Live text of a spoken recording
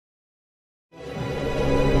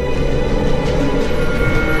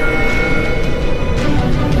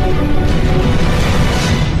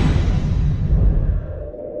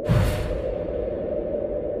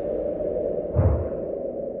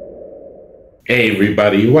Hey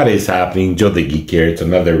everybody, what is happening? Joe the Geek here. It's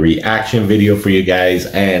another reaction video for you guys,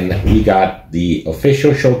 and we got the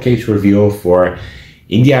official showcase reveal for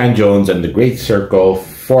Indiana Jones and the Great Circle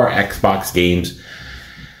for Xbox games.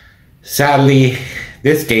 Sadly,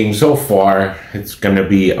 this game so far, it's gonna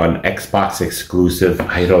be an Xbox exclusive.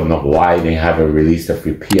 I don't know why they haven't released it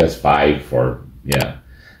for PS5 or, yeah.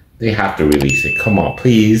 They have to release it. Come on,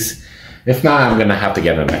 please. If not, I'm gonna have to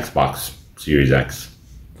get an Xbox Series X.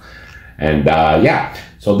 And yeah,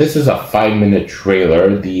 so this is a 5-minute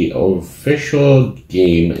trailer. The official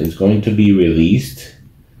game is going to be released.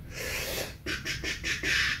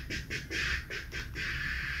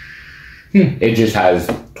 It just has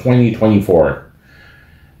 2024.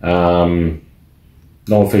 No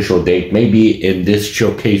official date. Maybe in this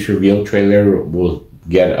showcase reveal trailer we'll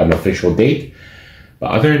get an official date.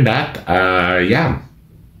 But other than that, yeah.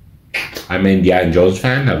 I'm an Indiana Jones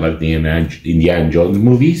fan. I love the Indiana Jones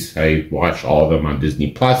movies. I watch all of them on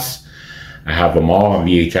Disney Plus. I have them all on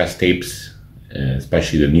VHS tapes,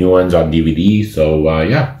 especially the new ones on DVD. So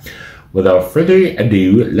yeah, without further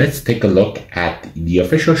ado, let's take a look at the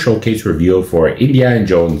official showcase reveal for Indiana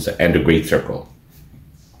Jones and the Great Circle.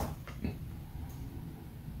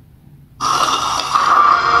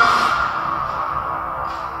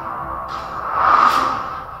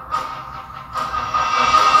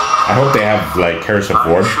 I hope they have like Harrison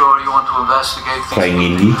Ford. Sure you want to investigate playing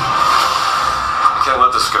Indy. You can't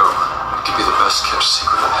let this go. It could be the best kept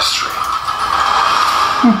secret in history.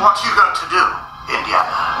 What you got to do,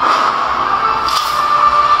 Indiana?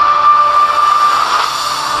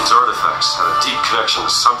 These artifacts had a deep connection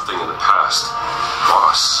to something in the past.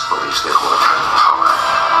 Boss believes they hold a kind of power.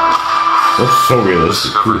 Looks so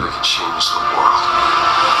realistic. Discovery that can change the world.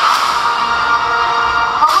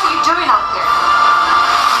 What are you doing out there?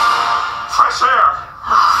 Fresh air!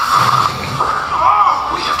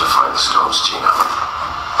 We have to find the stones, Gina.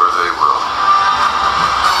 Or they will.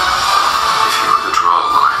 If you were to draw a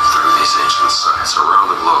line through these ancient sites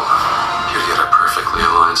around the globe, you'd get a perfectly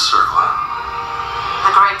aligned circle.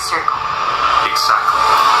 The Great Circle. Exactly.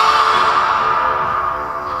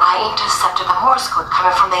 I intercepted the Morse code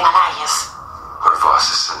coming from the Himalayas. Our boss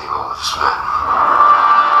is sending all of his men.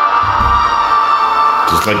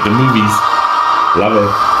 Just like the movies. Love it.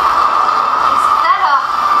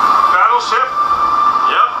 Battleship?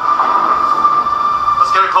 Yep.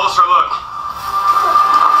 Let's get a closer look.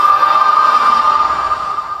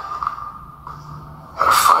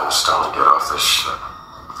 Gotta find a stone to get off this ship.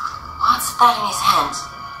 What's that in his hands?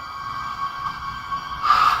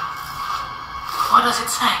 What does it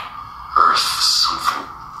say? Earth something.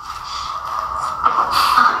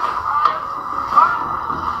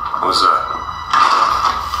 What was that?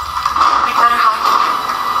 We better hide.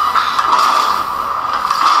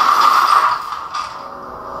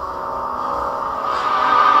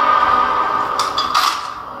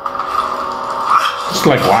 It's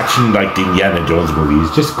like watching like the Indiana Jones movies.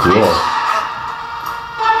 Just cool.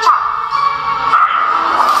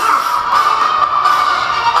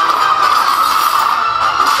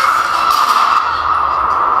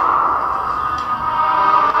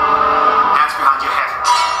 Hands behind your head.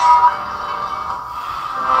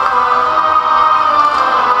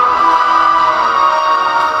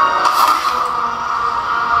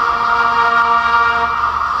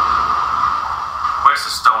 Where's the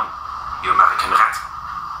stone, you American rat?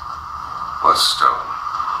 What stone?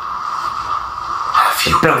 Have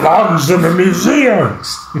you Belongs in the museum.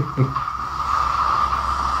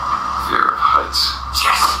 fear of heights?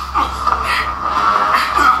 Yes.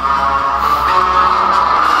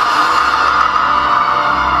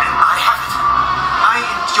 And I have it. I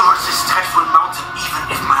endured this dreadful mountain even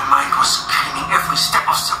if my mind was screaming every step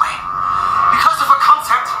of the way. Because of a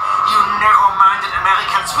concept you narrow-minded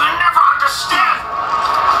Americans will never understand.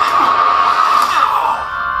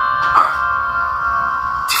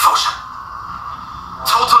 Devotion.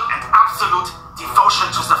 Total and absolute devotion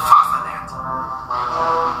to the fatherland.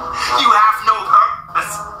 You have no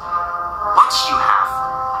purpose. What you have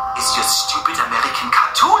is your stupid American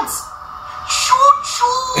cartoons.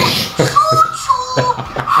 Choo-choo! Choo-choo!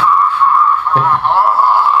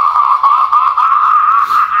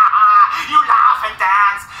 You laugh and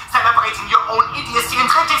dance, celebrating your own idiocy and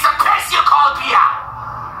drinking the piss you call beer.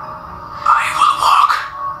 I will walk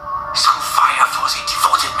through fire for the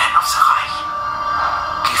devoted men of the Reich.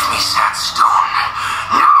 Give me that stone.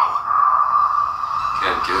 Now!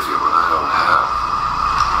 Can't give you what I don't have.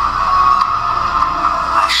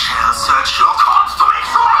 I shall search your corpse to make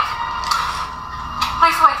sure.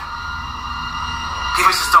 Please wait. Give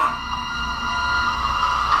me the stone.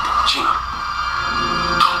 Gina.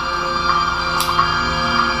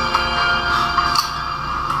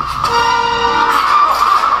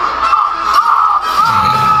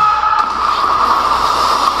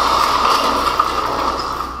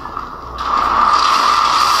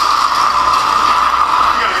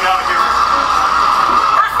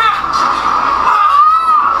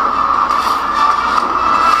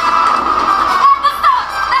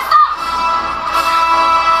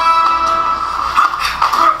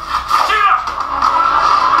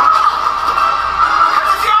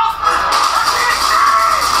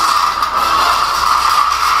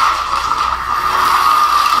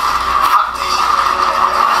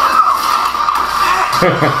 It's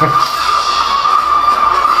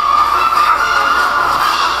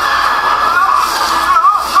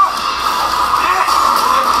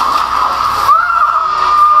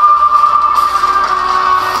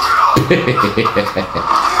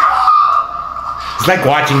like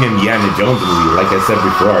watching an Indiana Jones movie, like I said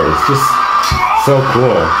before. It's just so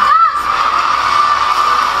cool.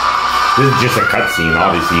 This is just a cutscene.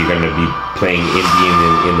 Obviously, you're going to be playing Indian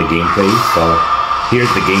in the gameplay. So here's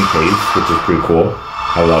the gameplay, which is pretty cool.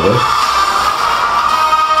 I love it.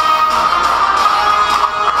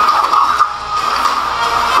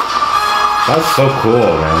 That's so cool,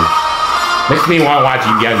 man. Makes me want to watch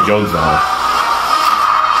Indiana Jones now.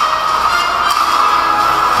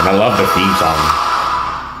 And I love the theme song.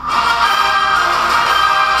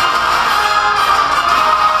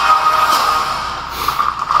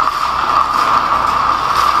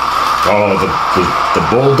 Oh, the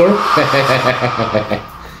boulder?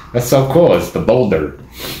 That's so cool. It's the boulder.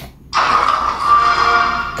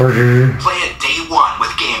 Play it day one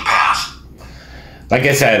with Game Pass. Like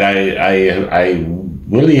I said, I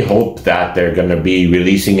really hope that they're going to be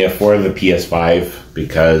releasing it for the PS5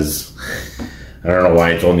 because I don't know why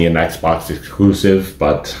it's only an Xbox exclusive,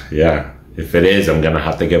 but yeah, if it is, I'm going to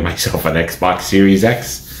have to get myself an Xbox Series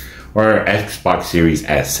X or Xbox Series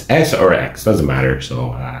S. S or X, doesn't matter.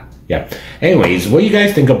 So, yeah. Anyways, what do you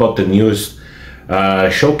guys think about the newest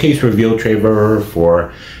showcase reveal trailer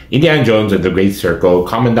for Indiana Jones and the Great Circle?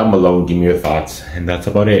 Comment down below and give me your thoughts. And that's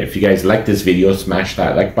about it. If you guys like this video, smash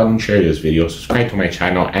that like button, share this video, subscribe to my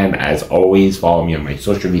channel, and as always, follow me on my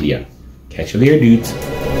social media. Catch you later, dudes.